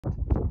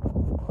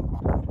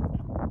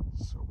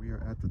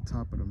are at the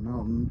top of the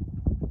mountain.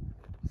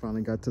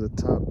 Finally got to the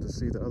top to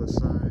see the other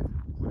side,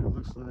 what it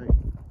looks like.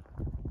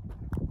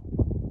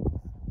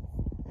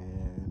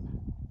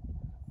 And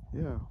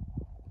yeah,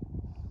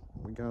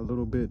 we got a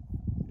little bit,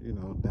 you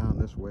know, down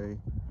this way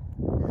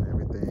and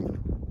everything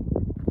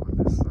on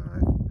this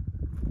side.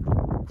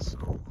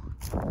 So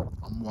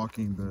I'm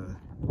walking the,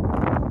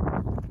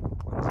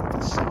 what is it,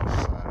 the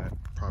south side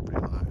property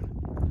line.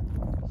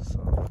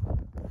 So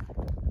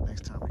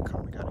next time we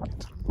come, we gotta get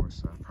to the north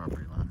side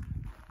property line.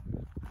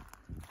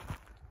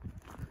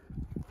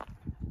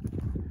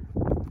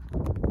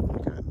 We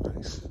got a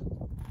nice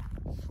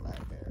flat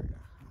area.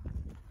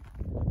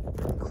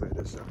 We can clear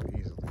this out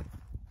easily.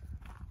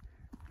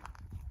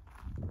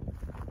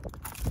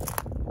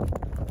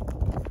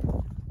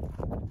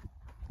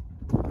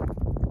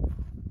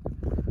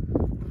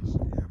 So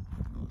yeah,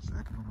 I know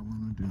exactly what I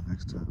want to do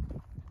next time.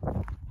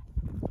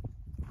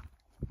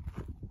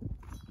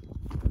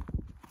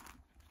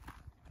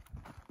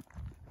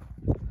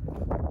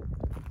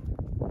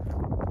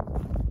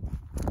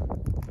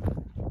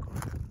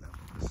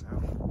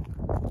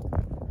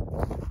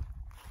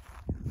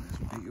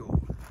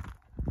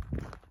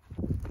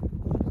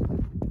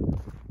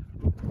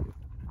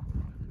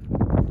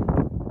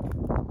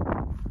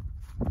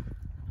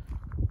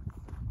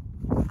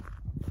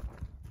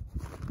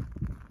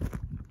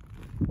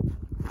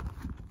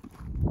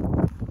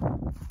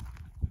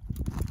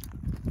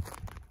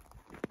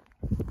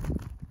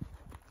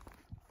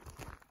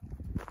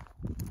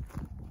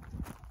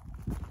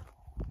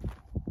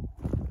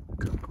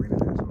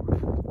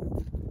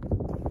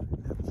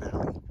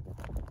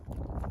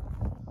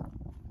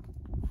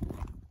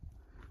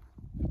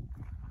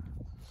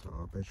 So I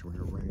bet you when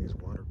it rains,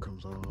 water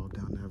comes all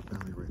down that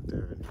valley right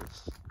there, and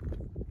just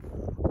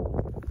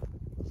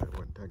that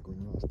wasn't that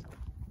green last time.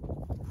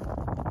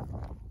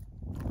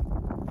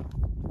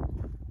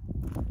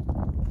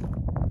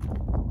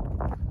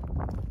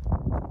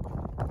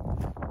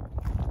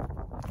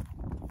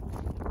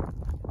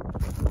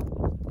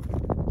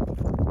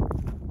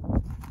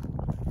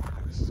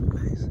 This is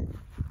amazing.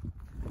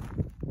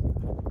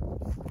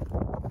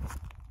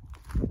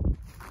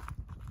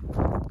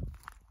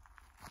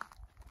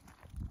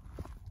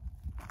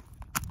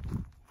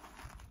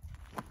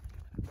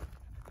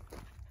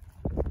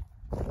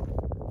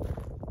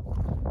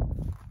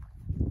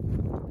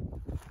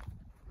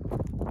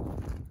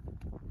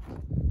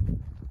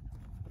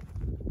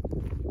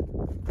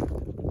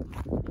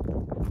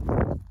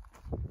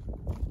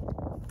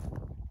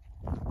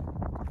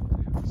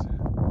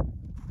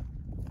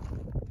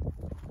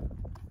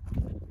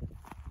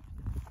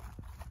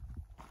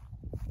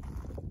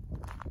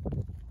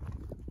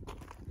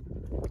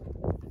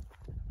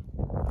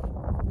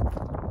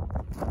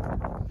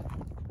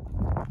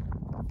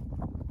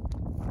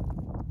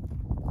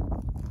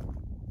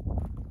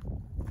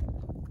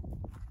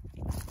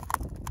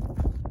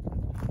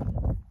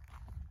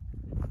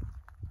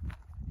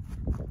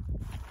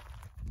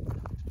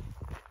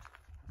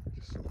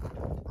 Just some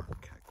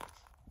burnt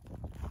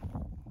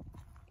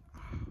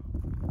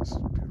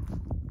cactus.